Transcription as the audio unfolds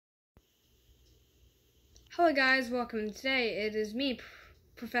Hello guys, welcome. Today it is me,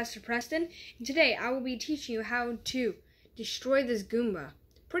 Professor Preston, and today I will be teaching you how to destroy this Goomba.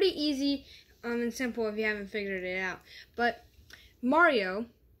 Pretty easy and simple if you haven't figured it out. But Mario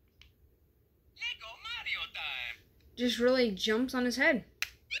Lego Mario time. just really jumps on his head.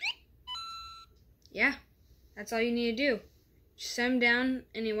 Yeah, that's all you need to do. Just set him down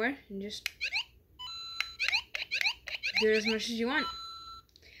anywhere and just do it as much as you want.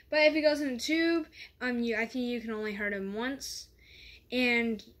 But if he goes in the tube, I think you can only hurt him once,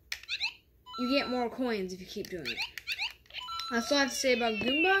 and you get more coins if you keep doing it. That's all I have to say about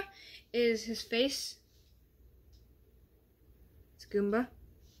Goomba. Is his face? It's Goomba.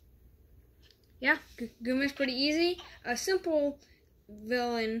 Yeah, Goomba's pretty easy. A simple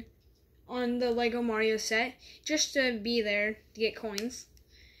villain on the Lego Mario set, just to be there to get coins.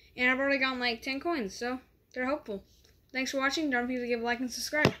 And I've already gotten like 10 coins, so they're helpful. Thanks for watching. Don't forget to give a like and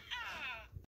subscribe.